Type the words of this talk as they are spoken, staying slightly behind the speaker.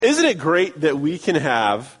Isn't it great that we can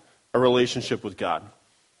have a relationship with God?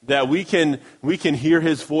 That we can hear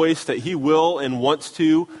his voice, that he will and wants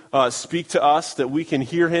to speak to us, that we can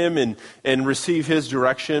hear him and receive his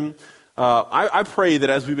direction. I pray that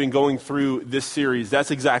as we've been going through this series, that's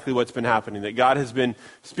exactly what's been happening, that God has been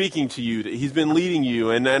speaking to you, that he's been leading you,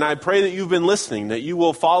 and I pray that you've been listening, that you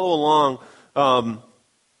will follow along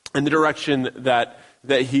in the direction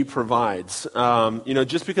that he provides.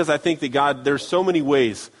 Just because I think that God, there's so many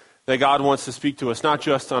ways that God wants to speak to us, not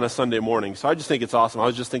just on a Sunday morning. So I just think it's awesome. I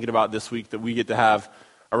was just thinking about this week that we get to have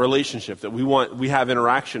a relationship, that we have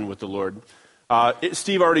interaction with the Lord.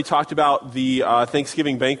 Steve already talked about the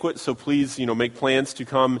Thanksgiving banquet, so please, make plans to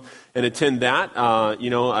come and attend that.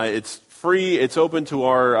 It's free. It's open to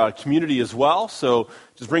our community as well. So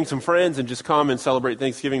just bring some friends and just come and celebrate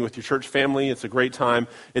Thanksgiving with your church family. It's a great time.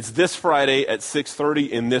 It's this Friday at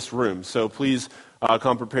 6:30 in this room. So please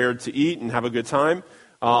come prepared to eat and have a good time.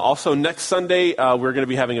 Also, next Sunday, we're going to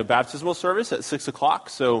be having a baptismal service at 6 o'clock.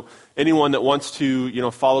 So anyone that wants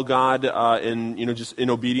to, follow God just in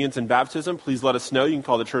obedience in baptism, please let us know. You can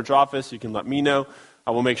call the church office. You can let me know.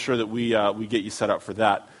 I will make sure that we get you set up for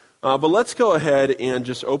that. But let's go ahead and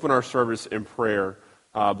just open our service in prayer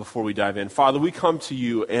before we dive in. Father, we come to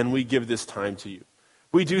you and we give this time to you.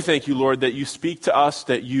 We do thank you, Lord, that you speak to us,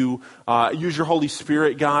 that you use your Holy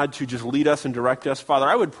Spirit, God, to just lead us and direct us. Father,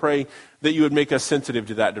 I would pray that you would make us sensitive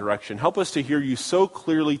to that direction. Help us to hear you so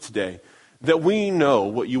clearly today that we know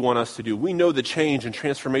what you want us to do. We know the change and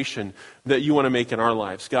transformation that you want to make in our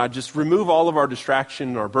lives. God, just remove all of our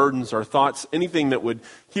distraction, our burdens, our thoughts, anything that would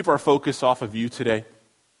keep our focus off of you today.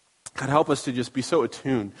 God, help us to just be so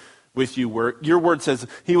attuned with you, where your word says,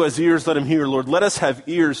 he who has ears, let him hear, Lord. Let us have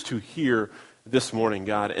ears to hear this morning,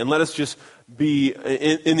 God, and let us just be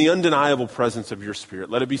in the undeniable presence of your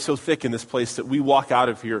Spirit. Let it be so thick in this place that we walk out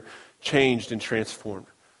of here changed and transformed.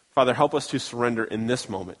 Father, help us to surrender in this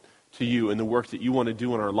moment to you and the work that you want to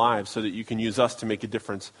do in our lives so that you can use us to make a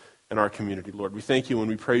difference in our community, Lord. We thank you and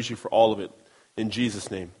we praise you for all of it. In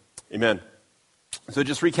Jesus' name, amen. So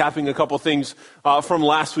just recapping a couple things from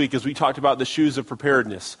last week as we talked about the shoes of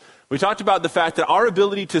preparedness. We talked about the fact that our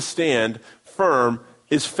ability to stand firm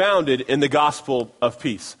is founded in the gospel of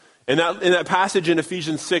peace. In that passage in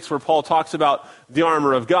Ephesians 6 where Paul talks about the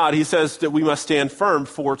armor of God, he says that we must stand firm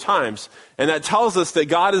 4 times. And that tells us that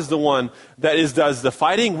God is the one that does the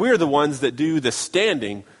fighting. We're the ones that do the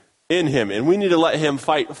standing in him. And we need to let him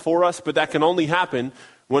fight for us, but that can only happen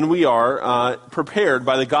when we are prepared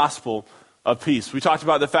by the gospel of peace. We talked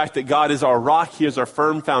about the fact that God is our rock. He is our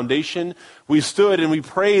firm foundation. We stood and we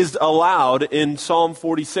praised aloud in Psalm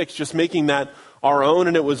 46, just making that our own,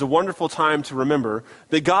 and it was a wonderful time to remember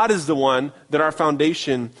that God is the one that our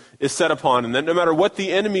foundation is set upon, and that no matter what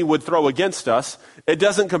the enemy would throw against us, it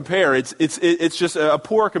doesn't compare. It's just a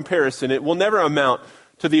poor comparison. It will never amount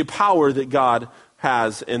to the power that God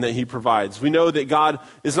has and that he provides. We know that God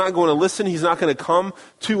is not going to listen. He's not going to come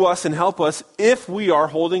to us and help us if we are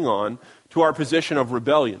holding on to our position of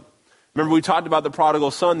rebellion. Remember, we talked about the prodigal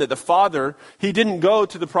son, that the father, he didn't go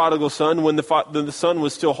to the prodigal son when the son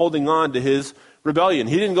was still holding on to his rebellion.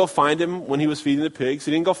 He didn't go find him when he was feeding the pigs.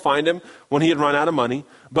 He didn't go find him when he had run out of money.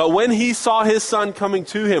 But when he saw his son coming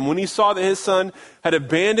to him, when he saw that his son had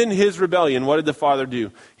abandoned his rebellion, what did the father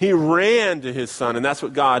do? He ran to his son, and that's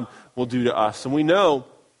what God will do to us. And we know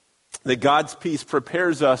that God's peace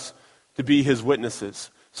prepares us to be his witnesses.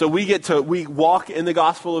 So we walk in the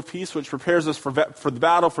gospel of peace, which prepares us for the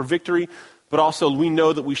battle, for victory, but also we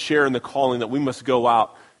know that we share in the calling that we must go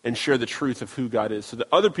out and share the truth of who God is so that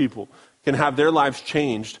other people can have their lives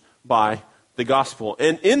changed by the gospel.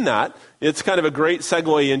 And in that, it's kind of a great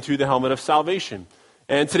segue into the helmet of salvation.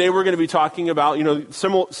 And today we're going to be talking about,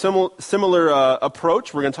 similar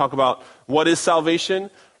approach. We're going to talk about what is salvation.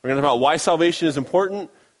 We're going to talk about why salvation is important,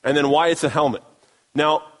 and then why it's a helmet.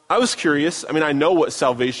 Now, I was curious. I know what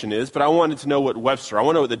salvation is, but I wanted to know what Webster, I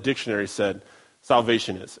want to know what the dictionary said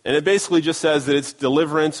salvation is. And it basically just says that it's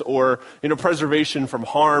deliverance or, preservation from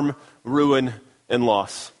harm, ruin, and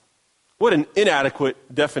loss. What an inadequate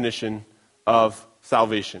definition of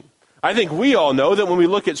salvation. I think we all know that when we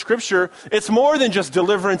look at Scripture, it's more than just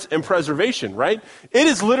deliverance and preservation, right? It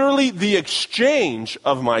is literally the exchange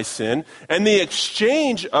of my sin and the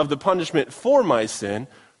exchange of the punishment for my sin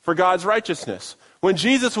for God's righteousness. When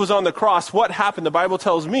Jesus was on the cross, what happened? The Bible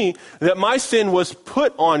tells me that my sin was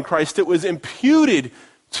put on Christ. It was imputed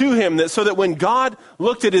to him, so that when God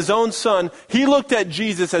looked at his own son, he looked at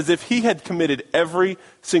Jesus as if he had committed every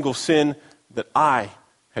single sin that I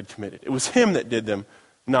had committed. It was him that did them,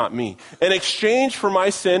 not me. In exchange for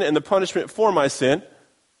my sin and the punishment for my sin,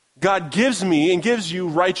 God gives me and gives you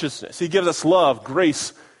righteousness. He gives us love,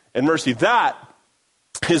 grace, and mercy. That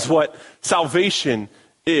is what salvation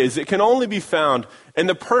is. It can only be found in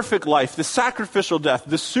the perfect life, the sacrificial death,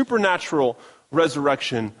 the supernatural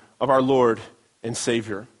resurrection of our Lord and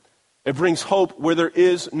Savior. It brings hope where there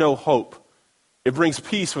is no hope. It brings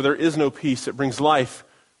peace where there is no peace. It brings life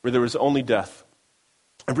where there is only death.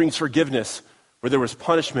 It brings forgiveness where there was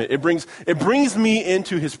punishment. It brings me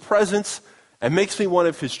into his presence and makes me one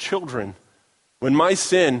of his children when my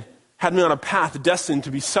sin had me on a path destined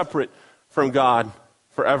to be separate from God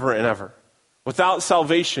forever and ever. Without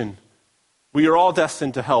salvation, we are all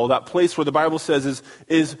destined to hell. That place where the Bible says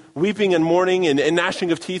is weeping and mourning and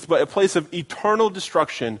gnashing of teeth, but a place of eternal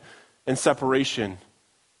destruction and separation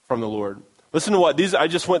from the Lord. Listen to what I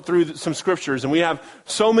just went through some scriptures, and we have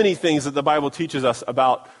so many things that the Bible teaches us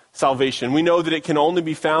about salvation. We know that it can only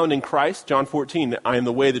be found in Christ. John 14, I am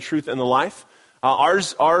the way, the truth, and the life.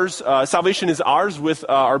 Salvation is ours with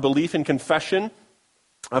our belief and confession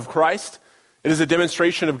of Christ. It is a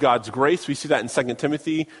demonstration of God's grace. We see that in 2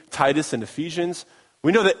 Timothy, Titus, and Ephesians.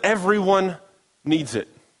 We know that everyone needs it.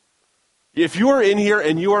 If you are in here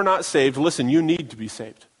and you are not saved, listen, you need to be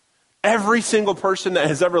saved. Every single person that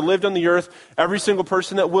has ever lived on the earth, every single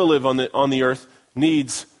person that will live on the earth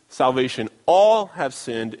needs salvation. All have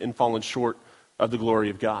sinned and fallen short of the glory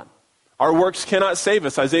of God. Our works cannot save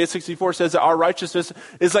us. Isaiah 64 says that our righteousness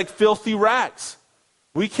is like filthy rags.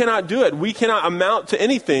 We cannot do it. We cannot amount to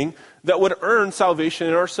anything that would earn salvation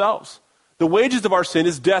in ourselves. The wages of our sin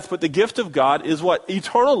is death, but the gift of God is what?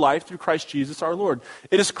 Eternal life through Christ Jesus our Lord.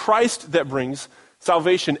 It is Christ that brings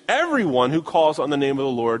salvation. Everyone who calls on the name of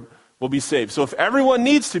the Lord will be saved. So if everyone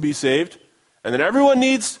needs to be saved, and then everyone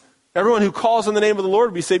who calls on the name of the Lord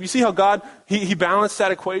will be saved, you see how God, he balanced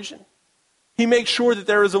that equation? He makes sure that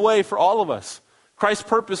there is a way for all of us. Christ's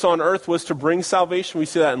purpose on earth was to bring salvation. We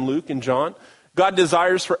see that in Luke and John. God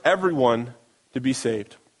desires for everyone to be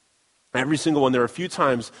saved. Every single one. There are a few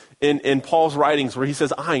times in Paul's writings where he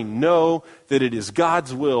says, I know that it is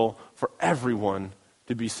God's will for everyone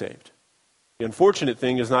to be saved. The unfortunate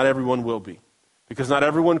thing is not everyone will be, because not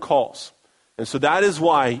everyone calls. And so that is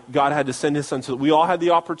why God had to send his son so that we all had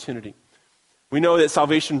the opportunity. We know that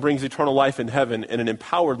salvation brings eternal life in heaven and an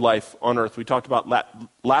empowered life on earth. We talked about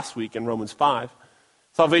last week in Romans 5.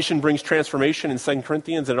 Salvation brings transformation in 2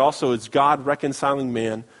 Corinthians, and it also is God reconciling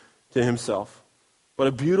man to himself. What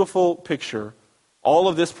a beautiful picture all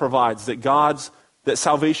of this provides, that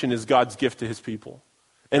salvation is God's gift to his people.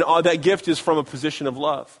 And that gift is from a position of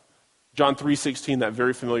love. John 3:16, that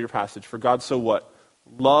very familiar passage. For God so what?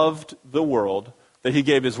 Loved the world that he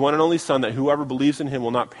gave his one and only son, that whoever believes in him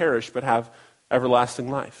will not perish but have everlasting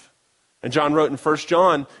life. And John wrote in 1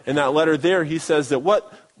 John, in that letter there, he says that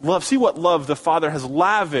what love the Father has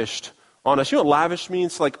lavished on us. You know what lavish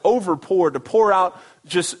means? Like overpour, to pour out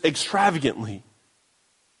just extravagantly.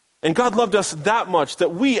 And God loved us that much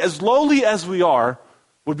that we, as lowly as we are,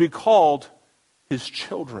 would be called his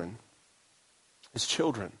children. His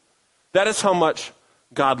children. That is how much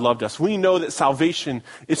God loved us. We know that salvation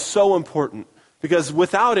is so important because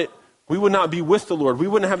without it, we would not be with the Lord. We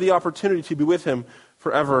wouldn't have the opportunity to be with him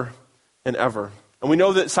forever and ever. And we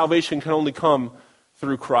know that salvation can only come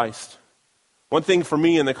through Christ. One thing for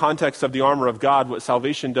me in the context of the armor of God, what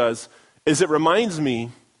salvation does, is it reminds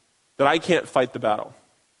me that I can't fight the battle.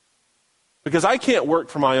 Because I can't work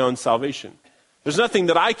for my own salvation. There's nothing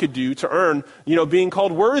that I could do to earn, being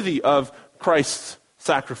called worthy of Christ's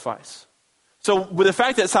sacrifice. So with the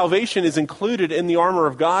fact that salvation is included in the armor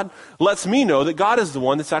of God lets me know that God is the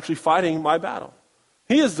one that's actually fighting my battle.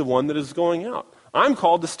 He is the one that is going out. I'm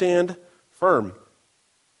called to stand firm.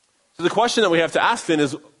 So the question that we have to ask then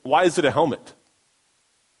is, why is it a helmet?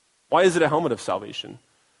 Why is it a helmet of salvation?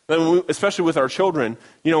 And especially with our children,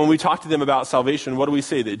 when we talk to them about salvation, what do we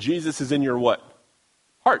say? That Jesus is in your what?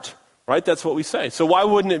 Heart, right? That's what we say. So why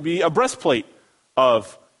wouldn't it be a breastplate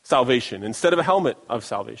of salvation instead of a helmet of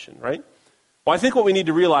salvation, right? Well, I think what we need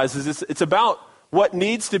to realize is it's about what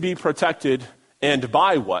needs to be protected and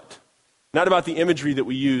by what, not about the imagery that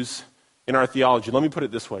we use in our theology. Let me put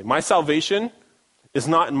it this way. My salvation is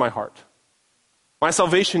not in my heart. My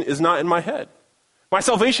salvation is not in my head. My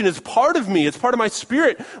salvation is part of me. It's part of my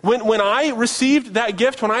spirit. When I received that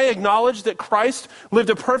gift, when I acknowledged that Christ lived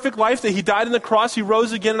a perfect life, that he died on the cross, he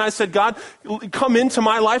rose again, and I said, God, come into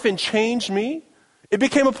my life and change me, it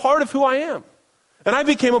became a part of who I am. And I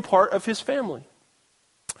became a part of his family.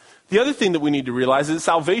 The other thing that we need to realize is that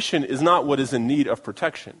salvation is not what is in need of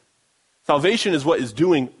protection. Salvation is what is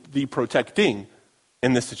doing the protecting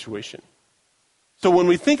in this situation. So when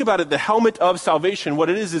we think about it, the helmet of salvation, what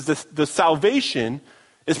it is the salvation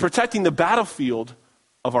is protecting the battlefield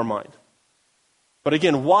of our mind. But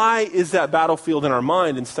again, why is that battlefield in our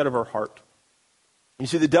mind instead of our heart? You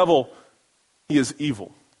see, the devil, he is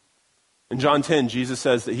evil. In John 10, Jesus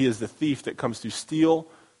says that he is the thief that comes to steal,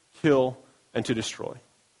 kill, and to destroy.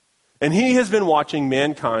 And he has been watching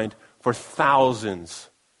mankind for thousands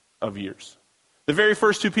of years. The very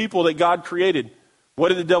first two people that God created, what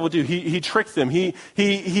did the devil do? He tricked them.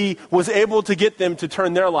 He was able to get them to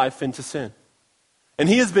turn their life into sin. And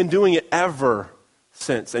he has been doing it ever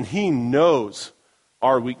since. And he knows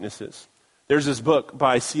our weaknesses. There's this book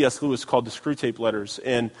by C.S. Lewis called The Screwtape Letters.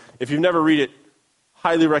 And if you've never read it,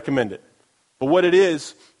 highly recommend it. But what it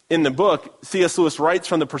is, in the book, C.S. Lewis writes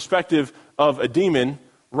from the perspective of a demon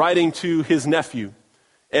writing to his nephew.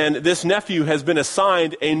 And this nephew has been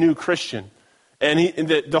assigned a new Christian. And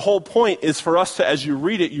the whole point is for us to, as you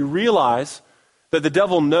read it, you realize that the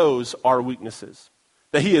devil knows our weaknesses,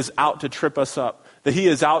 that he is out to trip us up, that he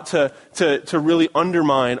is out to really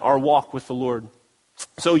undermine our walk with the Lord.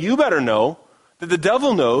 So you better know that the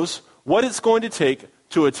devil knows what it's going to take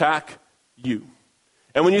to attack you.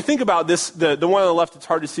 And when you think about this, the one on the left, it's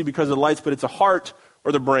hard to see because of the lights, but it's a heart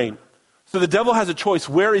or the brain. So the devil has a choice.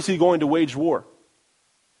 Where is he going to wage war?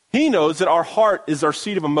 He knows that our heart is our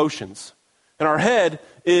seat of emotions. And our head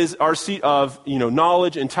is our seat of,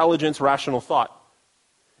 knowledge, intelligence, rational thought.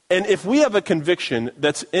 And if we have a conviction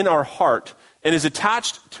that's in our heart and is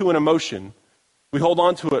attached to an emotion, we hold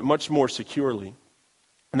on to it much more securely.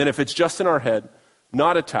 And then if it's just in our head,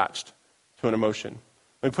 not attached to an emotion.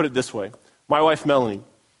 Let me put it this way. My wife, Melanie,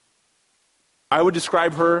 I would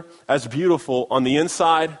describe her as beautiful on the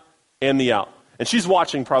inside and the out. And she's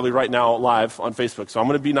watching probably right now live on Facebook, so I'm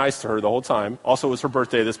going to be nice to her the whole time. Also, it was her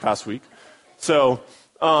birthday this past week. So,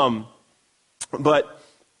 but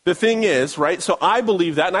the thing is, right, so I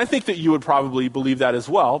believe that, and I think that you would probably believe that as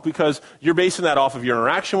well, because you're basing that off of your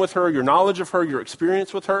interaction with her, your knowledge of her, your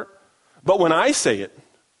experience with her. But when I say it,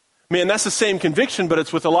 man, that's the same conviction, but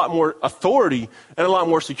it's with a lot more authority and a lot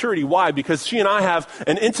more security. Why? Because she and I have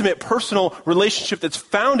an intimate, personal relationship that's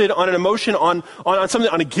founded on an emotion, on something,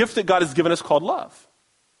 on a gift that God has given us called love,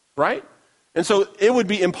 right? And so it would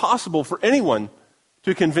be impossible for anyone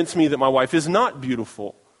to convince me that my wife is not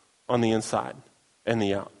beautiful on the inside and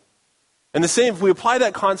the out. And the same, if we apply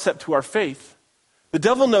that concept to our faith, the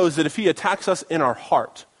devil knows that if he attacks us in our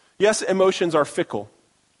heart, yes, emotions are fickle,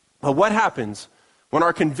 but what happens when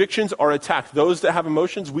our convictions are attacked? Those that have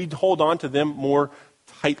emotions, we hold on to them more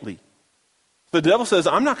tightly. The devil says,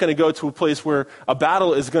 I'm not going to go to a place where a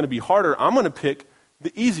battle is going to be harder. I'm going to pick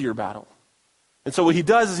the easier battle. And so what he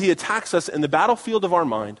does is he attacks us in the battlefield of our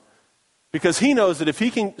mind, because he knows that if he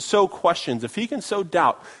can sow questions, if he can sow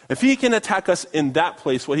doubt, if he can attack us in that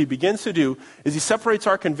place, what he begins to do is he separates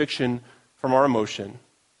our conviction from our emotion.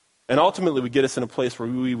 And ultimately we get us in a place where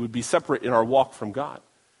we would be separate in our walk from God.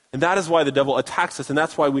 And that is why the devil attacks us, and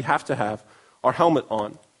that's why we have to have our helmet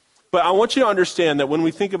on. But I want you to understand that when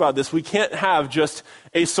we think about this, we can't have just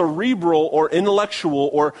a cerebral or intellectual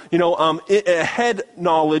or, a head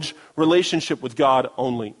knowledge relationship with God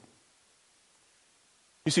only.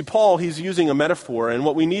 You see, Paul, he's using a metaphor, and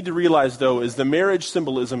what we need to realize, though, is the marriage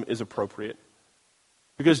symbolism is appropriate.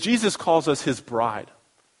 Because Jesus calls us his bride,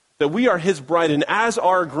 that we are his bride, and as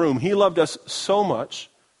our groom, he loved us so much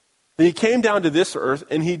that he came down to this earth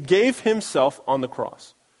and he gave himself on the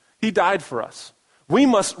cross. He died for us. We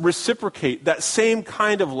must reciprocate that same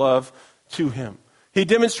kind of love to him. He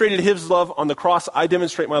demonstrated his love on the cross. I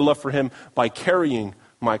demonstrate my love for him by carrying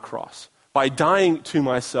my cross, by dying to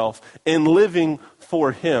myself and living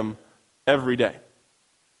for him every day.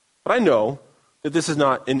 But I know that this is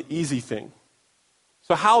not an easy thing.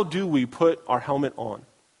 So how do we put our helmet on?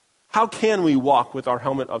 How can we walk with our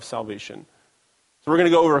helmet of salvation? So we're going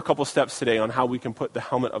to go over a couple steps today on how we can put the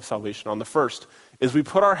helmet of salvation on. The first is we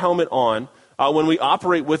put our helmet on when we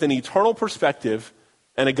operate with an eternal perspective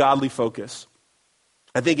and a godly focus.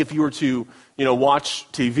 I think if you were to, watch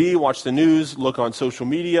TV, watch the news, look on social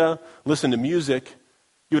media, listen to music,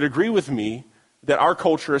 you would agree with me that our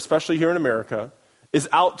culture, especially here in America, is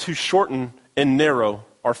out to shorten and narrow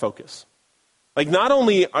our focus. Like not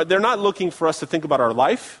only they're not looking for us to think about our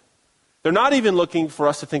life, they're not even looking for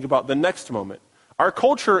us to think about the next moment. Our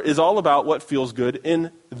culture is all about what feels good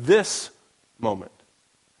in this moment.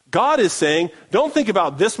 God is saying, don't think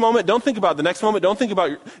about this moment, don't think about the next moment,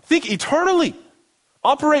 think eternally.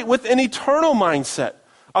 Operate with an eternal mindset,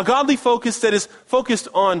 a godly focus that is focused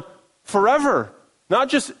on forever, not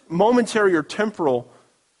just momentary or temporal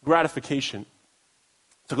gratification.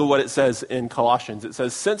 Look at what it says in Colossians. It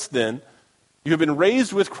says, since then, you have been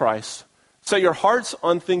raised with Christ. Set your hearts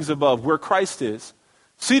on things above, where Christ is.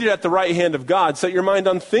 Seated at the right hand of God, set your mind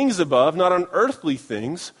on things above, not on earthly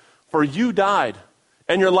things, for you died,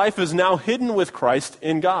 and your life is now hidden with Christ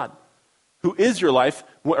in God, who is your life,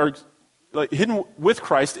 or hidden with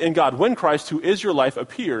Christ in God. When Christ, who is your life,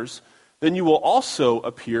 appears, then you will also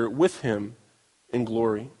appear with him in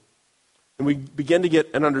glory. And we begin to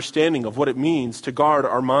get an understanding of what it means to guard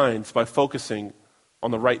our minds by focusing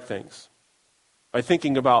on the right things, by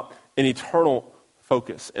thinking about an eternal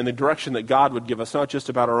focus and the direction that God would give us, not just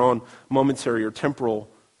about our own momentary or temporal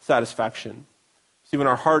satisfaction. See, when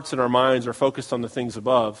our hearts and our minds are focused on the things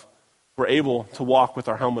above, we're able to walk with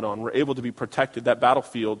our helmet on. We're able to be protected. That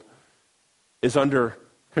battlefield is under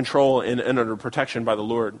control and under protection by the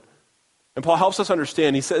Lord. And Paul helps us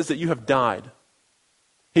understand. He says that you have died.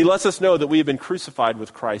 He lets us know that we have been crucified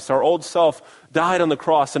with Christ. Our old self died on the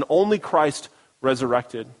cross, and only Christ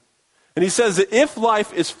resurrected. And he says that if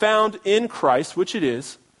life is found in Christ, which it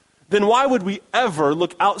is, then why would we ever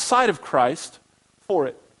look outside of Christ for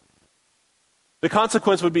it? The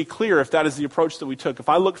consequence would be clear if that is the approach that we took. If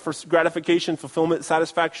I looked for gratification, fulfillment,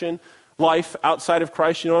 satisfaction, life outside of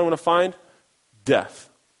Christ, you know what I'm going to find? Death.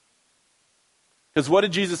 Because what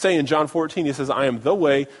did Jesus say in John 14? He says, I am the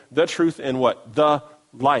way, the truth, and what? The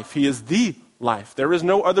life. He is the life. There is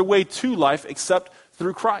no other way to life except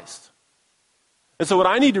through Christ. And so what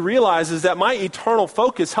I need to realize is that my eternal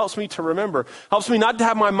focus helps me to remember, helps me not to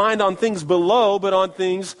have my mind on things below, but on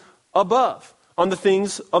things above, on the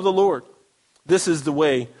things of the Lord. This is the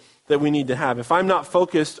way that we need to have. If I'm not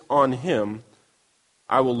focused on him,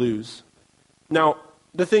 I will lose. Now,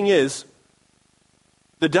 the thing is,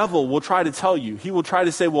 the devil will try to tell you. He will try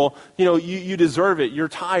to say, well, you deserve it. You're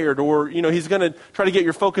tired. Or, he's going to try to get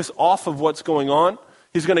your focus off of what's going on.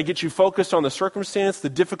 He's going to get you focused on the circumstance,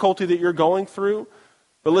 the difficulty that you're going through.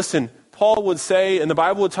 But listen, Paul would say, and the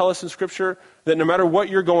Bible would tell us in Scripture, that no matter what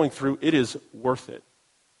you're going through, it is worth it.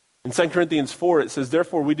 In 2 Corinthians 4, it says,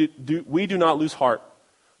 therefore we do not lose heart.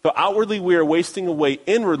 Though outwardly we are wasting away,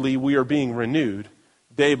 inwardly we are being renewed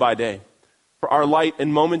day by day. For our light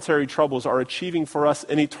and momentary troubles are achieving for us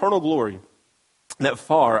an eternal glory that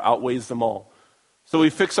far outweighs them all. So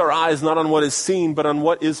we fix our eyes not on what is seen, but on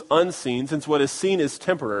what is unseen, since what is seen is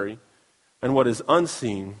temporary, and what is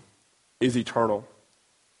unseen is eternal.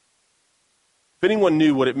 If anyone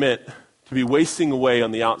knew what it meant to be wasting away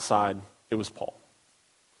on the outside, it was Paul.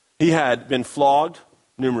 He had been flogged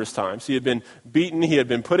numerous times. He had been beaten. He had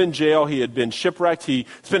been put in jail. He had been shipwrecked. He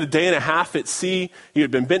spent a day and a half at sea. He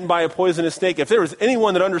had been bitten by a poisonous snake. If there was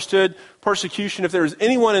anyone that understood persecution, if there was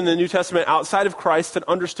anyone in the New Testament outside of Christ that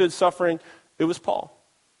understood suffering, it was Paul.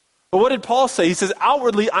 But what did Paul say? He says,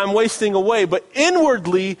 outwardly, I'm wasting away. But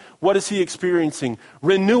inwardly, what is he experiencing?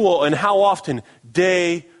 Renewal. And how often?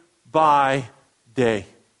 Day by day.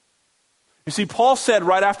 You see, Paul said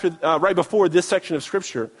right before this section of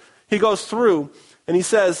Scripture, he goes through and he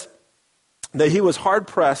says that he was hard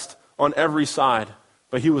pressed on every side,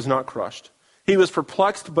 but he was not crushed. He was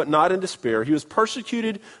perplexed, but not in despair. He was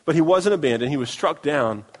persecuted, but he wasn't abandoned. He was struck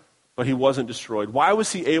down, but he wasn't destroyed. Why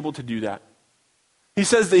was he able to do that? He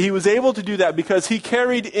says that he was able to do that because he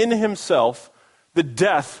carried in himself the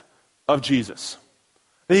death of Jesus.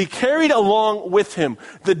 That he carried along with him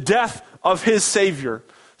the death of his Savior.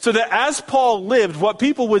 So that as Paul lived, what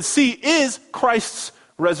people would see is Christ's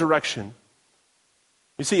resurrection.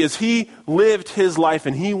 You see, as he lived his life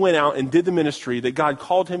and he went out and did the ministry that God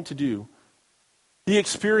called him to do, he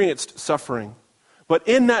experienced suffering. But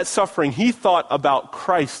in that suffering, he thought about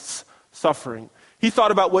Christ's suffering. He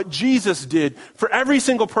thought about what Jesus did for every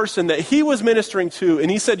single person that he was ministering to.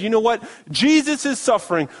 And he said, you know what? Jesus'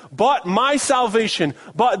 suffering bought my salvation,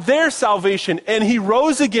 bought their salvation, and he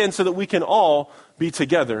rose again so that we can all be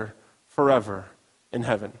together forever in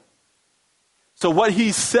heaven. So what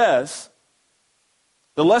he says,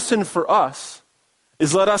 the lesson for us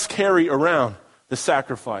is let us carry around the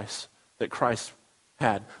sacrifice that Christ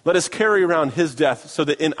had. Let us carry around his death so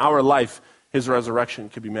that in our life, his resurrection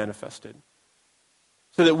could be manifested.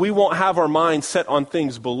 So that we won't have our mind set on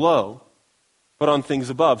things below, but on things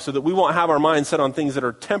above. So that we won't have our mind set on things that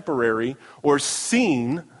are temporary or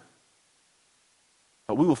seen,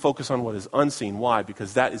 but we will focus on what is unseen. Why?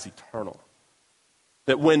 Because that is eternal.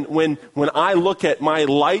 That when I look at my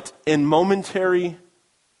light and momentary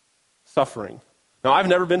suffering, now I've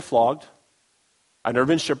never been flogged, I've never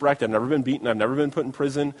been shipwrecked, I've never been beaten, I've never been put in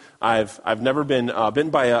prison, I've never been bitten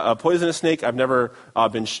by a poisonous snake, I've never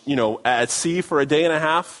been at sea for a day and a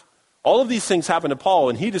half. All of these things happened to Paul,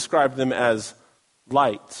 and he described them as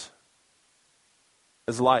light.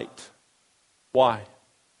 As light. Why?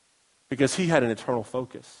 Because he had an eternal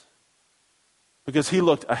focus. Because he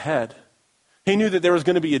looked ahead. He knew that there was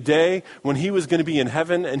going to be a day when he was going to be in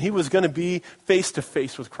heaven and he was going to be face to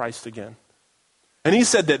face with Christ again. And he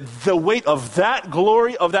said that the weight of that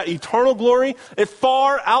glory, of that eternal glory, it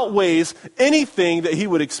far outweighs anything that he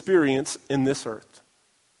would experience in this earth.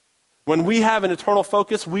 When we have an eternal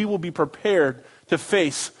focus, we will be prepared to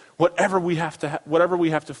face whatever we have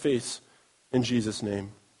to face in Jesus'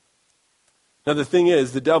 name. Now the thing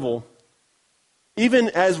is, the devil, even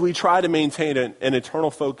as we try to maintain an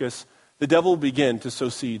eternal focus, the devil will begin to sow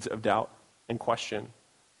seeds of doubt and question.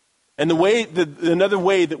 And another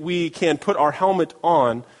way that we can put our helmet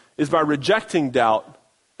on is by rejecting doubt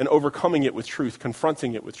and overcoming it with truth,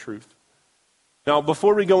 confronting it with truth. Now,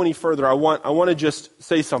 before we go any further, I want to just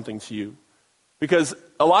say something to you. Because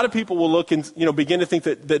a lot of people will look and begin to think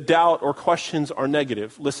that doubt or questions are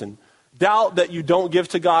negative. Listen, doubt that you don't give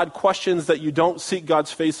to God, questions that you don't seek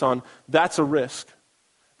God's face on, that's a risk.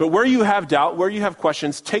 But where you have doubt, where you have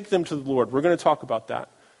questions, take them to the Lord. We're going to talk about that.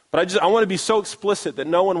 But I want to be so explicit that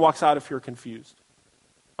no one walks out if you're confused.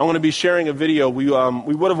 I want to be sharing a video. We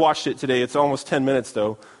would have watched it today. It's almost 10 minutes,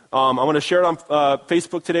 though. I'm going to share it on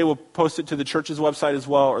Facebook today. We'll post it to the church's website as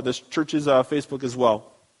well, or the church's Facebook as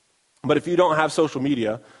well. But if you don't have social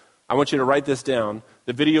media, I want you to write this down.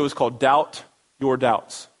 The video is called Doubt Your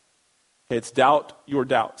Doubts. Okay, it's Doubt Your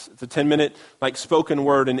Doubts. It's a 10-minute spoken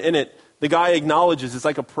word, and in it, the guy acknowledges, it's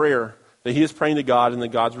like a prayer, that he is praying to God and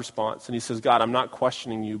then God's response. And he says, God, I'm not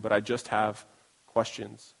questioning you, but I just have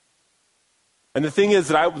questions. And the thing is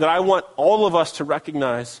that I want all of us to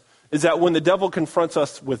recognize is that when the devil confronts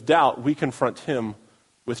us with doubt, we confront him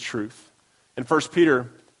with truth. In 1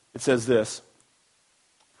 Peter, it says this,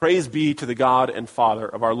 Praise be to the God and Father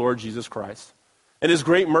of our Lord Jesus Christ. In his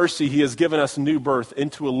great mercy, he has given us new birth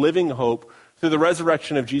into a living hope through the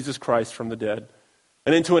resurrection of Jesus Christ from the dead,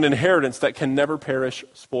 and into an inheritance that can never perish,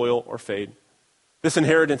 spoil, or fade. This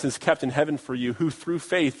inheritance is kept in heaven for you, who through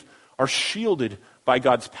faith are shielded by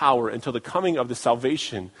God's power until the coming of the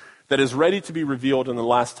salvation that is ready to be revealed in the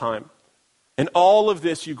last time. In all of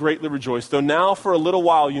this you greatly rejoice, though now for a little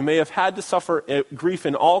while you may have had to suffer grief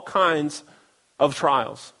in all kinds of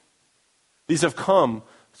trials. These have come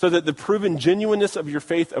so that the proven genuineness of your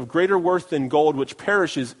faith, of greater worth than gold, which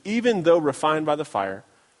perishes even though refined by the fire,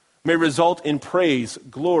 may result in praise,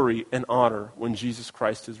 glory, and honor when Jesus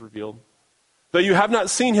Christ is revealed. Though you have not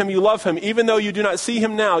seen him, you love him. Even though you do not see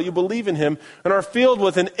him now, you believe in him and are filled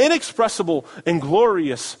with an inexpressible and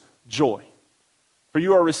glorious joy. For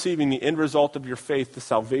you are receiving the end result of your faith, the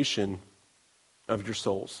salvation of your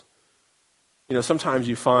souls. Sometimes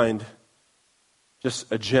you find just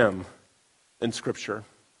a gem in Scripture.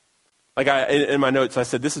 In my notes, I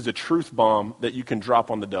said, this is a truth bomb that you can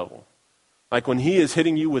drop on the devil. When he is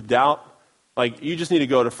hitting you with doubt, you just need to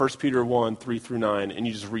go to 1 Peter 1, 3 through 9, and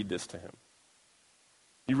you just read this to him.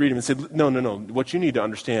 You read him and say, no. What you need to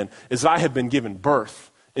understand is I have been given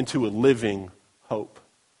birth into a living hope.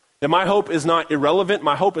 That my hope is not irrelevant.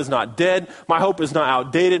 My hope is not dead. My hope is not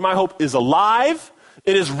outdated. My hope is alive.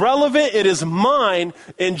 It is relevant. It is mine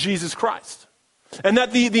in Jesus Christ. And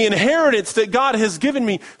that the inheritance that God has given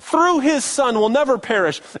me through his Son will never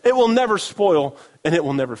perish. It will never spoil, and it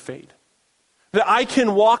will never fade. That I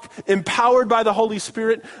can walk empowered by the Holy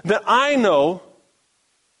Spirit, that I know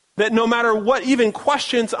that no matter what even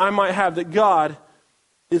questions I might have, that God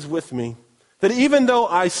is with me. That even though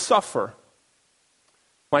I suffer,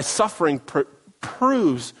 my suffering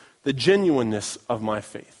proves the genuineness of my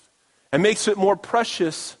faith and makes it more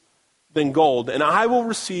precious than gold. And I will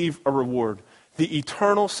receive a reward, the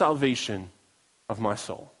eternal salvation of my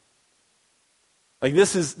soul.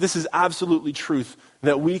 This is absolutely truth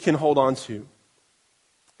that we can hold on to.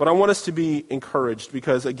 But I want us to be encouraged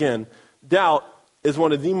because, again, doubt is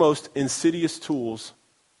one of the most insidious tools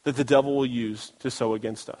that the devil will use to sow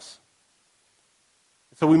against us.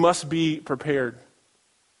 So we must be prepared.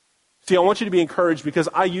 See, I want you to be encouraged because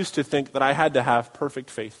I used to think that I had to have perfect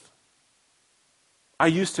faith. I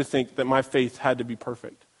used to think that my faith had to be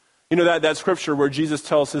perfect. That scripture where Jesus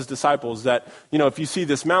tells his disciples that, if you see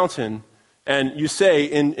this mountain and you say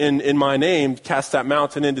in my name, cast that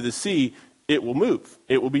mountain into the sea, it will move.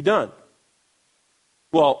 It will be done.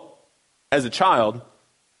 Well, as a child,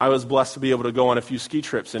 I was blessed to be able to go on a few ski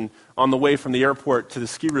trips. And on the way from the airport to the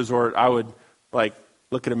ski resort, I would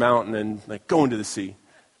look at a mountain and go into the sea.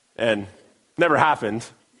 And never happened,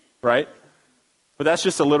 right? But that's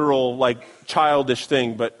just a literal childish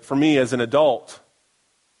thing. But for me as an adult,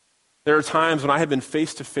 there are times when I have been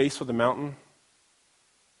face to face with a mountain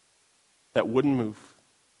that wouldn't move.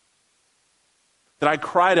 That I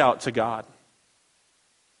cried out to God.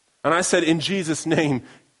 And I said, in Jesus' name,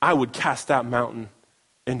 I would cast that mountain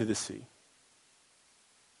into the sea.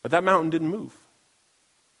 But that mountain didn't move.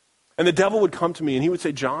 And the devil would come to me and he would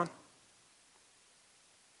say, John,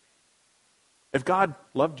 If God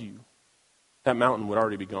loved you, that mountain would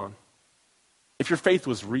already be gone. If your faith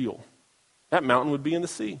was real, that mountain would be in the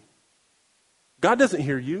sea. God doesn't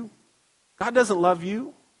hear you. God doesn't love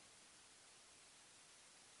you.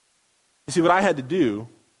 You see, what I had to do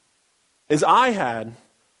is I had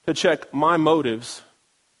to check my motives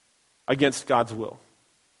against God's will.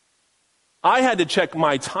 I had to check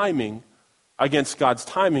my timing against God's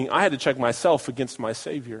timing. I had to check myself against my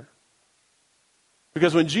Savior.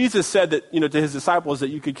 Because when Jesus said that, to his disciples that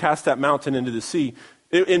you could cast that mountain into the sea,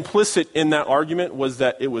 implicit in that argument was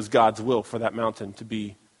that it was God's will for that mountain to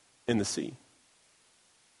be in the sea.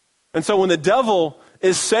 And so when the devil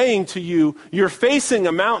is saying to you, you're facing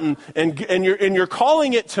a mountain and you're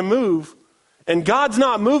calling it to move, and God's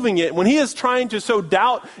not moving it, when he is trying to sow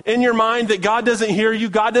doubt in your mind that God doesn't hear you,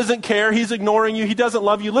 God doesn't care, he's ignoring you, he doesn't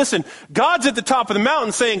love you, listen, God's at the top of the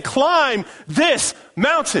mountain saying, climb this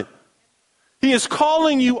mountain. He is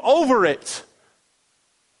calling you over it.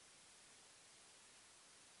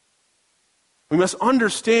 We must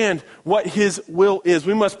understand what his will is.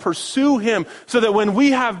 We must pursue him so that when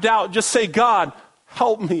we have doubt, just say, God,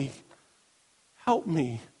 help me. Help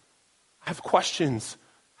me. I have questions.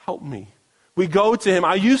 Help me. We go to him.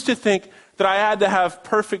 I used to think that I had to have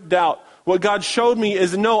perfect doubt. What God showed me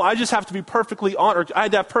is, no, I just have to be perfectly honest. I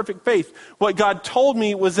had to have perfect faith. What God told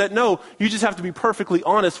me was that, no, you just have to be perfectly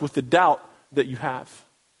honest with the doubt that you have.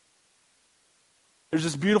 There's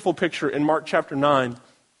this beautiful picture in Mark chapter 9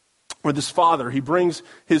 where this father, he brings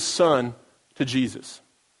his son to Jesus.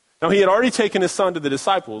 Now, he had already taken his son to the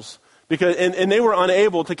disciples because, and they were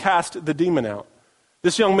unable to cast the demon out.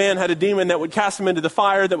 This young man had a demon that would cast him into the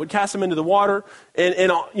fire, that would cast him into the water,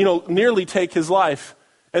 and nearly take his life.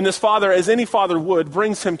 And this father, as any father would,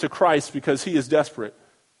 brings him to Christ because he is desperate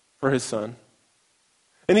for his son.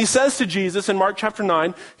 And he says to Jesus in Mark chapter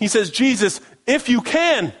 9, he says, Jesus, if you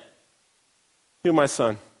can, heal my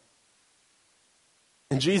son.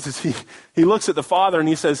 And Jesus, he looks at the father and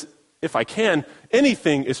he says, if I can,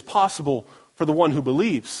 anything is possible for the one who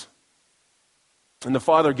believes. And the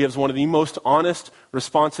father gives one of the most honest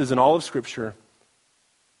responses in all of Scripture.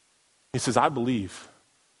 He says, I believe,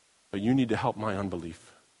 but you need to help my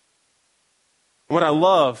unbelief. And what I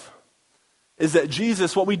love is that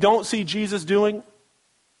Jesus, what we don't see Jesus doing,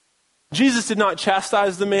 Jesus did not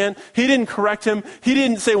chastise the man. He didn't correct him. He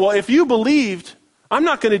didn't say, well, if you believed, I'm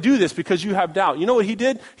not going to do this because you have doubt. You know what he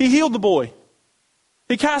did? He healed the boy.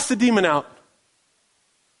 He cast the demon out.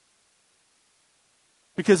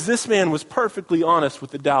 Because this man was perfectly honest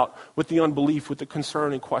with the doubt, with the unbelief, with the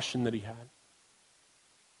concern and question that he had.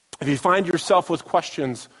 If you find yourself with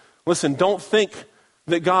questions, listen, don't think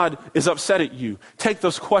that God is upset at you. Take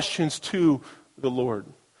those questions to the Lord.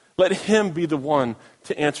 Let him be the one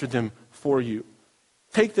to answer them for you.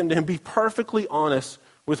 Take them to him. Be perfectly honest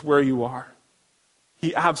with where you are.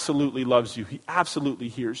 He absolutely loves you. He absolutely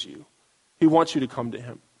hears you. He wants you to come to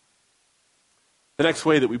him. The next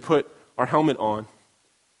way that we put our helmet on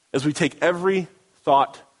is we take every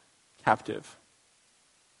thought captive.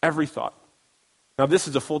 Every thought. Now this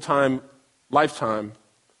is a full-time, lifetime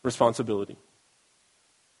responsibility.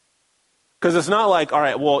 Because it's not like, all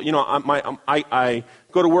right, well, I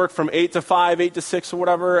go to work from 8 to 5, 8 to 6 or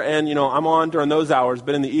whatever, and, I'm on during those hours,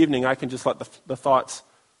 but in the evening I can just let the thoughts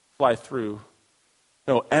fly through.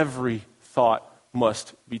 No, every thought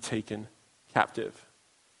must be taken captive.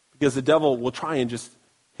 Because the devil will try and just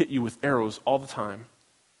hit you with arrows all the time.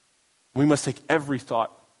 We must take every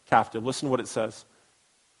thought captive. Listen to what it says.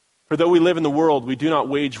 For though we live in the world, we do not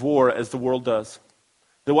wage war as the world does.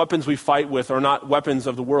 The weapons we fight with are not weapons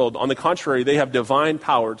of the world. On the contrary, they have divine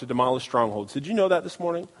power to demolish strongholds. Did you know that this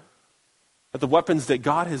morning? That the weapons that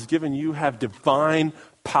God has given you have divine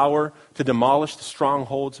power to demolish the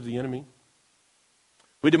strongholds of the enemy?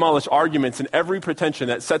 We demolish arguments and every pretension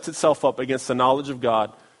that sets itself up against the knowledge of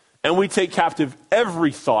God. And we take captive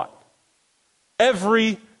every thought.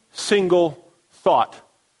 Every single thought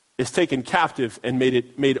is taken captive and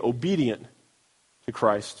made obedient to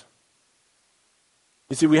Christ.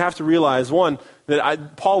 You see, we have to realize, one,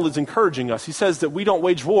 that Paul is encouraging us. He says that we don't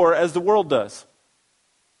wage war as the world does.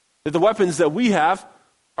 That the weapons that we have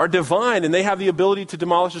are divine and they have the ability to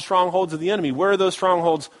demolish the strongholds of the enemy. Where are those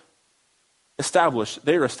strongholds established?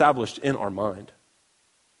 They are established in our mind.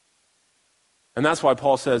 And that's why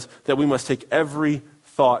Paul says that we must take every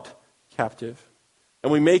thought captive.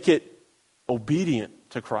 And we make it obedient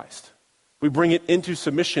to Christ. We bring it into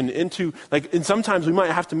submission, and sometimes we might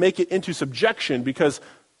have to make it into subjection because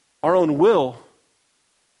our own will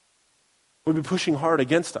would be pushing hard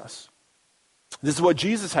against us. This is what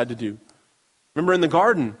Jesus had to do. Remember in the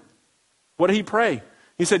garden, what did he pray?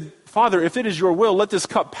 He said, Father, if it is your will, let this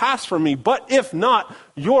cup pass from me. But if not,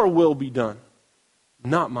 your will be done,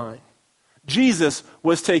 not mine. Jesus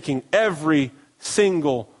was taking every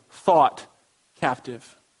single thought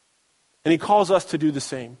captive. And he calls us to do the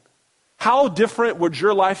same. How different would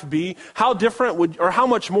your life be? How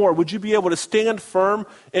much more would you be able to stand firm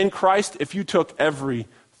in Christ if you took every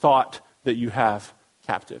thought that you have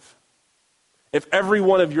captive? If every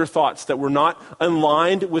one of your thoughts that were not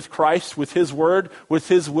aligned with Christ, with his word, with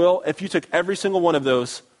his will, if you took every single one of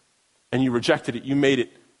those and you rejected it, you made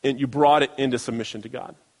it, and you brought it into submission to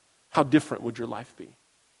God, how different would your life be?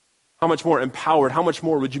 How much more empowered, how much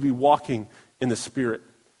more would you be walking in the Spirit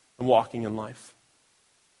and walking in life?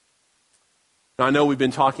 Now, I know we've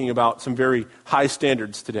been talking about some very high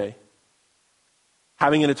standards today.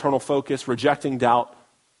 Having an eternal focus, rejecting doubt,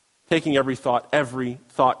 taking every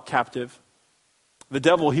thought captive. The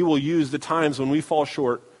devil, he will use the times when we fall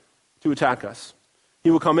short to attack us. He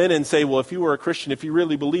will come in and say, well, if you were a Christian, if you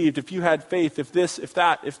really believed, if you had faith, if this, if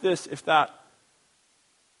that, if this, if that.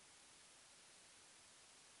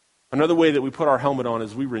 Another way that we put our helmet on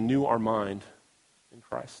is we renew our mind in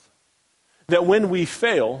Christ. That when we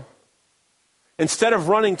fail, instead of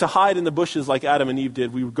running to hide in the bushes like Adam and Eve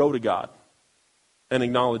did, we would go to God and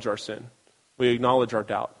acknowledge our sin. We acknowledge our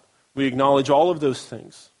doubt. We acknowledge all of those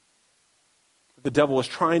things the devil is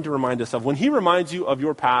trying to remind us of. When he reminds you of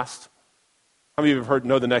your past, how many of you have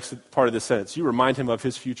know the next part of this sentence? You remind him of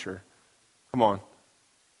his future. Come on.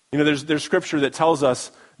 You know, there's scripture that tells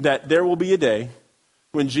us that there will be a day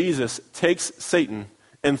when Jesus takes Satan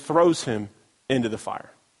and throws him into the fire.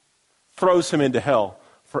 Throws him into hell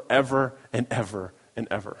forever and ever and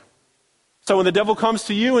ever. So when the devil comes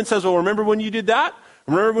to you and says, well, remember when you did that?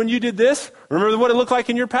 Remember when you did this? Remember what it looked like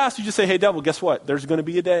in your past? You just say, hey, devil, guess what? There's going to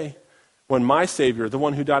be a day when my Savior, the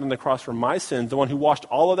one who died on the cross for my sins, the one who washed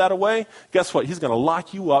all of that away, guess what? He's going to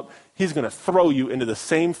lock you up. He's going to throw you into the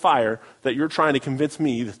same fire that you're trying to convince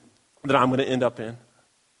me that I'm going to end up in.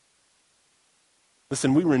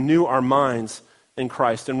 Listen, we renew our minds in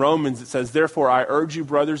Christ. In Romans, it says, therefore, I urge you,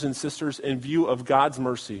 brothers and sisters, in view of God's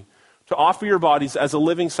mercy, to offer your bodies as a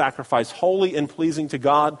living sacrifice, holy and pleasing to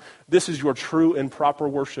God. This is your true and proper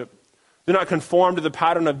worship. Do not conform to the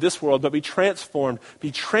pattern of this world, but be transformed.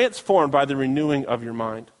 Be transformed by the renewing of your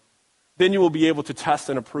mind. Then you will be able to test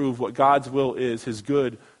and approve what God's will is, his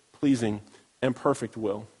good, pleasing, and perfect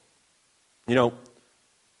will. You know,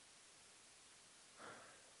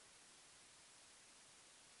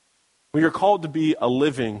 we are called to be a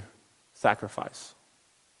living sacrifice.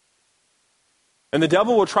 And the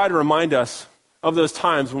devil will try to remind us of those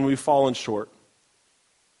times when we've fallen short.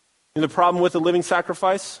 And the problem with a living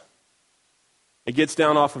sacrifice, it gets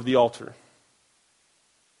down off of the altar.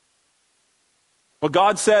 What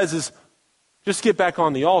God says is, just get back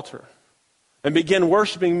on the altar and begin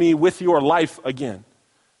worshiping me with your life again.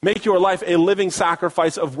 Make your life a living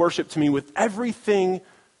sacrifice of worship to me with everything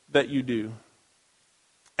that you do.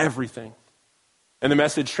 Everything. In the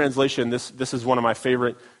Message translation, this is one of my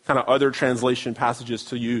favorite kind of other translation passages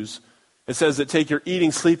to use. It says that take your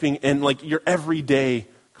eating, sleeping, and like your everyday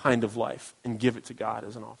kind of life and give it to God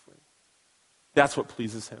as an offering. That's what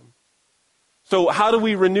pleases him. So how do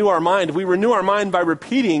we renew our mind? We renew our mind by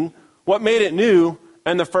repeating what made it new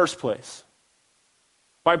in the first place.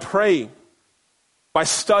 By praying. By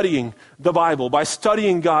studying the Bible, by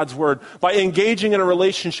studying God's word, by engaging in a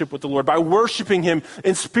relationship with the Lord, by worshiping him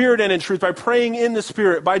in spirit and in truth, by praying in the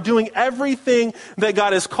Spirit, by doing everything that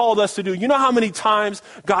God has called us to do. You know how many times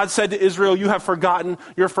God said to Israel, you have forgotten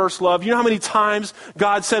your first love? You know how many times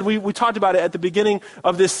God said, we talked about it at the beginning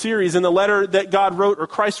of this series in the letter that God wrote or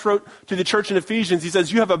Christ wrote to the church in Ephesians. He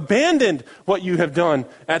says, you have abandoned what you have done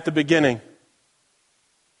at the beginning.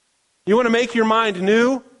 You want to make your mind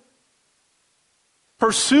new?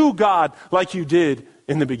 Pursue God like you did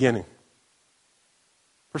in the beginning.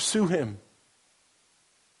 Pursue him.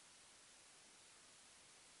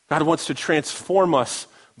 God wants to transform us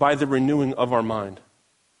by the renewing of our mind.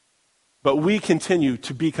 But we continue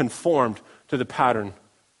to be conformed to the pattern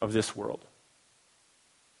of this world.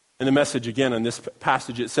 In the Message again in this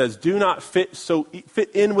passage, it says, do not fit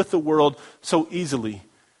in with the world so easily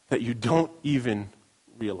that you don't even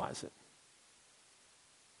realize it.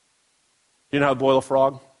 You know how to boil a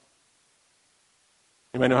frog?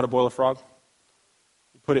 Anybody know how to boil a frog?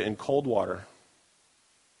 You put it in cold water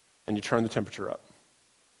and you turn the temperature up.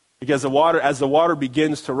 Because as the water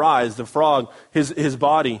begins to rise, the frog, his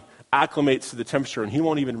body acclimates to the temperature and he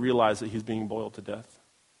won't even realize that he's being boiled to death.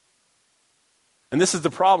 And this is the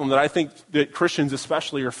problem that I think that Christians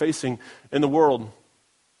especially are facing in the world.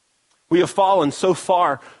 We have fallen so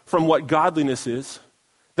far from what godliness is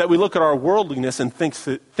that we look at our worldliness and think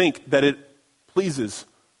that it pleases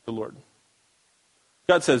the Lord.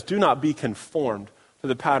 God says, do not be conformed to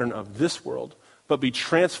the pattern of this world, but be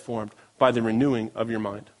transformed by the renewing of your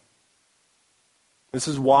mind. This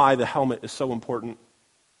is why the helmet is so important.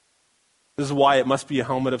 This is why it must be a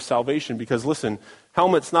helmet of salvation, because listen,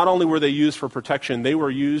 helmets, not only were they used for protection, they were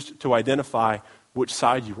used to identify which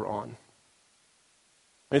side you were on.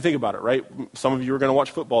 I mean, think about it, right? Some of you are going to watch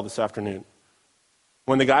football this afternoon.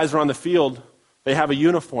 When the guys are on the field, they have a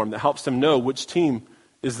uniform that helps them know which team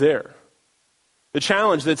is there. The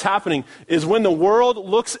challenge that's happening is when the world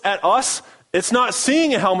looks at us, it's not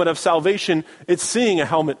seeing a helmet of salvation, it's seeing a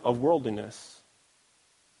helmet of worldliness.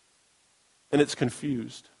 And it's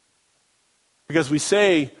confused. Because we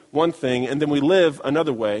say one thing and then we live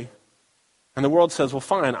another way. And the world says, well,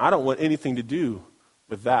 fine, I don't want anything to do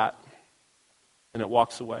with that. And it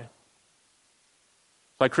walks away.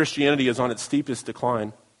 It's like Christianity is on its steepest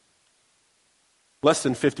decline. Less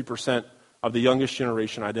than 50% of the youngest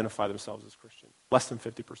generation identify themselves as Christian. Less than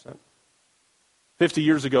 50%. 50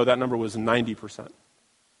 years ago, that number was 90%.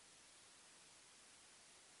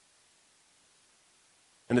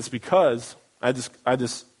 And it's because, I had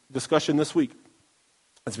this discussion this week,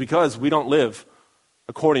 it's because we don't live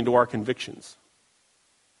according to our convictions.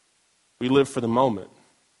 We live for the moment.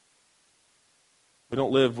 We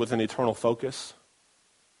don't live with an eternal focus.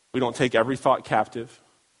 We don't take every thought captive.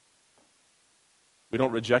 We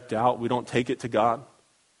don't reject doubt. We don't take it to God.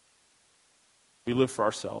 We live for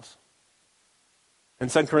ourselves. In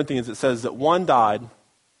 2 Corinthians it says that one died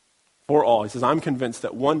for all. He says, I'm convinced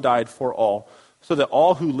that one died for all, so that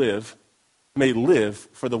all who live may live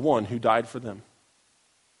for the one who died for them.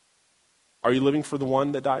 Are you living for the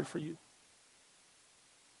one that died for you?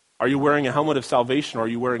 Are you wearing a helmet of salvation, or are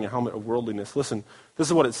you wearing a helmet of worldliness? Listen, this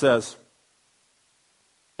is what it says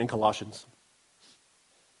in Colossians.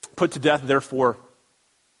 Put to death, therefore,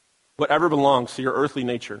 whatever belongs to your earthly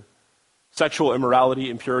nature: sexual immorality,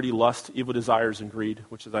 impurity, lust, evil desires, and greed,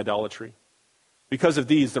 which is idolatry. Because of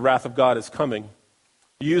these, the wrath of God is coming.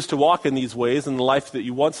 You used to walk in these ways in the life that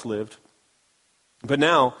you once lived. But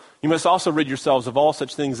now, you must also rid yourselves of all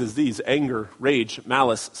such things as these: anger, rage,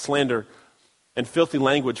 malice, slander, and filthy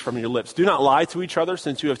language from your lips. Do not lie to each other,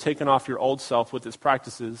 since you have taken off your old self with its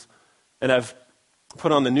practices and have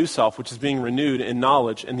put on the new self, which is being renewed in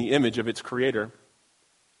knowledge in the image of its creator.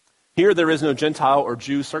 Here there is no Gentile or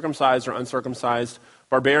Jew, circumcised or uncircumcised,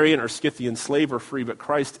 barbarian or Scythian, slave or free, but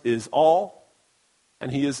Christ is all, and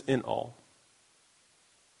he is in all.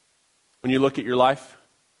 When you look at your life,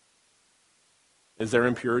 is there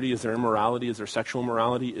impurity? Is there immorality? Is there sexual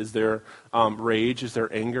immorality? Is there rage? Is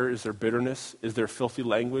there anger? Is there bitterness? Is there filthy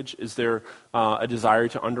language? Is there a desire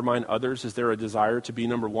to undermine others? Is there a desire to be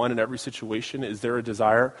number one in every situation? Is there a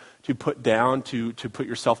desire to put down, to put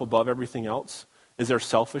yourself above everything else? Is there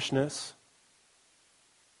selfishness?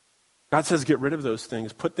 God says get rid of those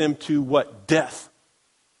things. Put them to what? Death.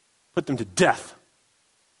 Put them to death.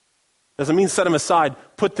 Doesn't mean set them aside.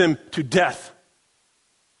 Put them to death,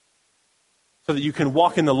 so that you can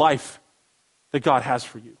walk in the life that God has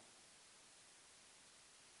for you.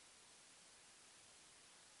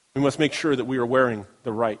 We must make sure that we are wearing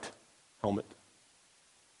the right helmet.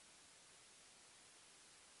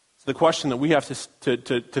 So the question that we have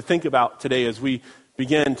to think about today as we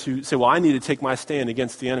begin to say, well, I need to take my stand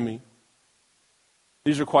against the enemy.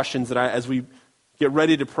 These are questions that as we get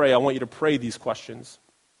ready to pray, I want you to pray these questions.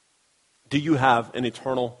 Do you have an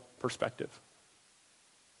eternal perspective?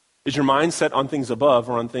 Is your mind set on things above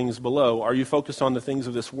or on things below? Are you focused on the things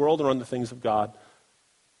of this world or on the things of God?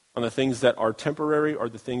 On the things that are temporary or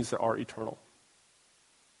the things that are eternal?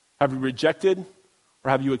 Have you rejected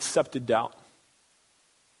or have you accepted doubt?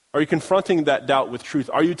 Are you confronting that doubt with truth?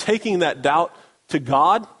 Are you taking that doubt to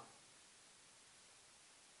God?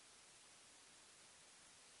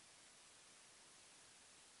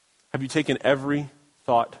 Have you taken every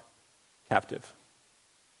thought captive?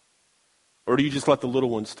 Or do you just let the little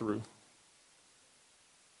ones through?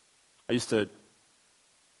 I used to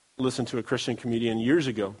listen to a Christian comedian years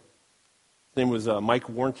ago. His name was Mike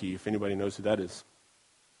Warnke, if anybody knows who that is.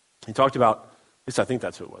 He talked about, at least I think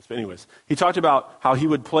that's who it was, but anyways, he talked about how he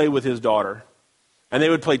would play with his daughter, and they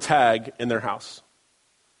would play tag in their house.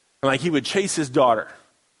 And like he would chase his daughter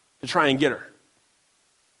to try and get her.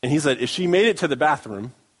 And he said if she made it to the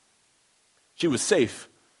bathroom, she was safe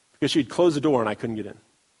because she'd close the door and I couldn't get in.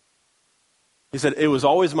 He said, it was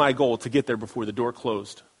always my goal to get there before the door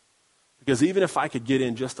closed. Because even if I could get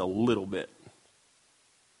in just a little bit,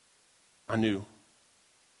 I knew.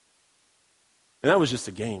 And that was just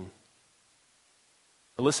a game.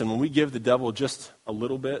 But listen, when we give the devil just a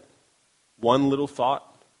little bit, one little thought,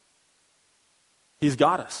 He's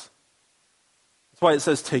got us. That's why it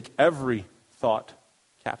says take every thought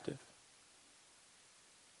captive.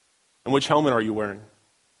 And which helmet are you wearing?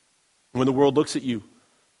 When the world looks at you,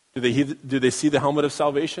 do they see the helmet of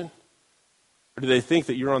salvation? Or do they think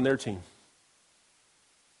that you're on their team?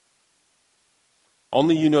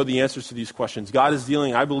 Only you know the answers to these questions. God is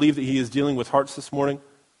dealing, I believe that he is dealing with hearts this morning.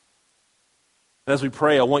 And as we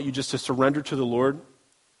pray, I want you just to surrender to the Lord.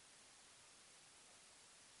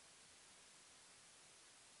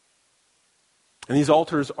 And these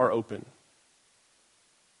altars are open.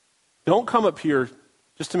 Don't come up here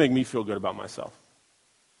just to make me feel good about myself.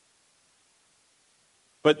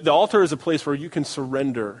 But the altar is a place where you can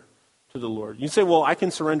surrender to the Lord. You say, well, I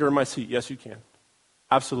can surrender in my seat. Yes, you can.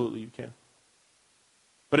 Absolutely, you can.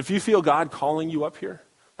 But if you feel God calling you up here,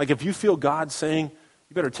 like if you feel God saying,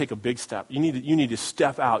 you better take a big step. You need to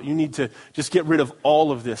step out. You need to just get rid of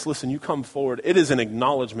all of this. Listen, you come forward. It is an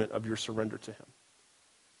acknowledgement of your surrender to him.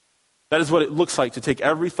 That is what it looks like to take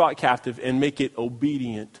every thought captive and make it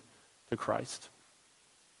obedient to Christ.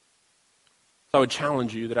 So I would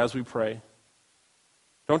challenge you that as we pray,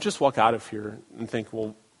 don't just walk out of here and think,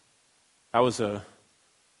 well, that was a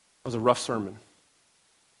rough sermon.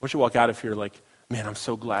 I want you to walk out of here like, man, I'm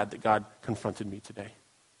so glad that God confronted me today.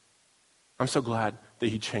 I'm so glad that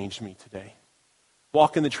he changed me today.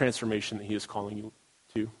 Walk in the transformation that he is calling you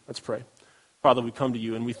to. Let's pray. Father, we come to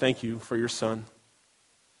you and we thank you for your son.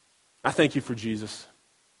 I thank you for Jesus.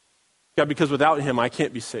 God, because without him, I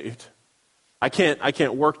can't be saved. I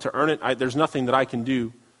can't work to earn it. There's nothing that I can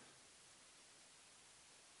do,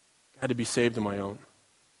 God, to be saved on my own.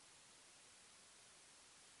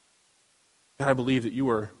 God, I believe that you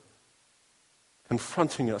are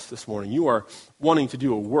confronting us this morning. You are wanting to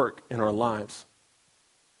do a work in our lives.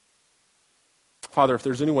 Father, if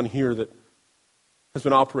there's anyone here that has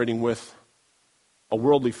been operating with a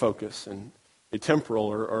worldly focus and a temporal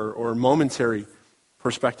or momentary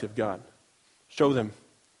perspective, God, show them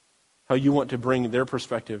how you want to bring their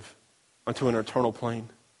perspective onto an eternal plane.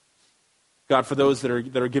 God, for those that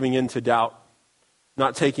are giving in to doubt,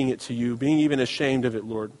 not taking it to you, being even ashamed of it,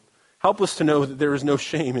 Lord, help us to know that there is no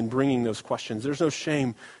shame in bringing those questions. There's no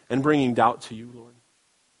shame in bringing doubt to you, Lord.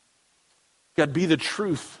 God, be the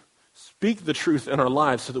truth. Speak the truth in our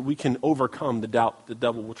lives so that we can overcome the doubt the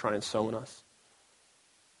devil will try and sow in us.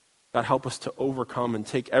 God, help us to overcome and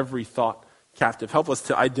take every thought captive. Help us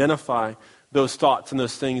to identify those thoughts and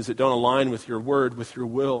those things that don't align with your word, with your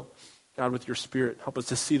will, God, with your spirit. Help us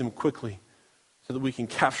to see them quickly so that we can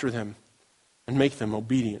capture them and make them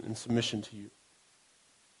obedient in submission to you.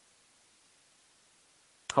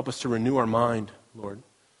 Help us to renew our mind, Lord,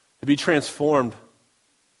 to be transformed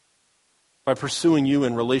by pursuing you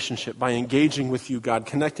in relationship, by engaging with you, God,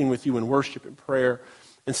 connecting with you in worship and prayer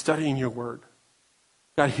and studying your word.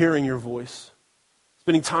 God, hearing your voice,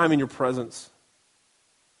 spending time in your presence.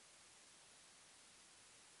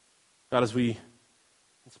 God, as we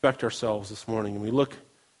inspect ourselves this morning and we look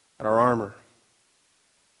at our armor,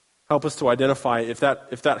 help us to identify if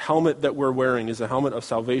that helmet that we're wearing is a helmet of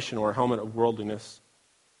salvation or a helmet of worldliness.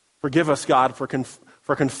 Forgive us, God, for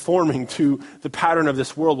conforming to the pattern of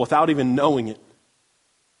this world without even knowing it.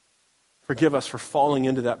 Forgive us for falling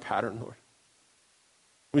into that pattern, Lord.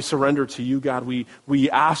 We surrender to you, God. We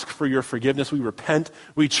ask for your forgiveness. We repent.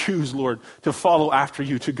 We choose, Lord, to follow after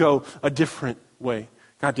you, to go a different way.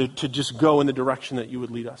 God, to just go in the direction that you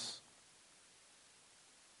would lead us.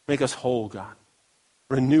 Make us whole, God.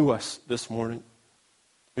 Renew us this morning.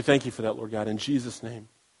 We thank you for that, Lord God. In Jesus' name,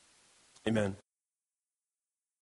 amen.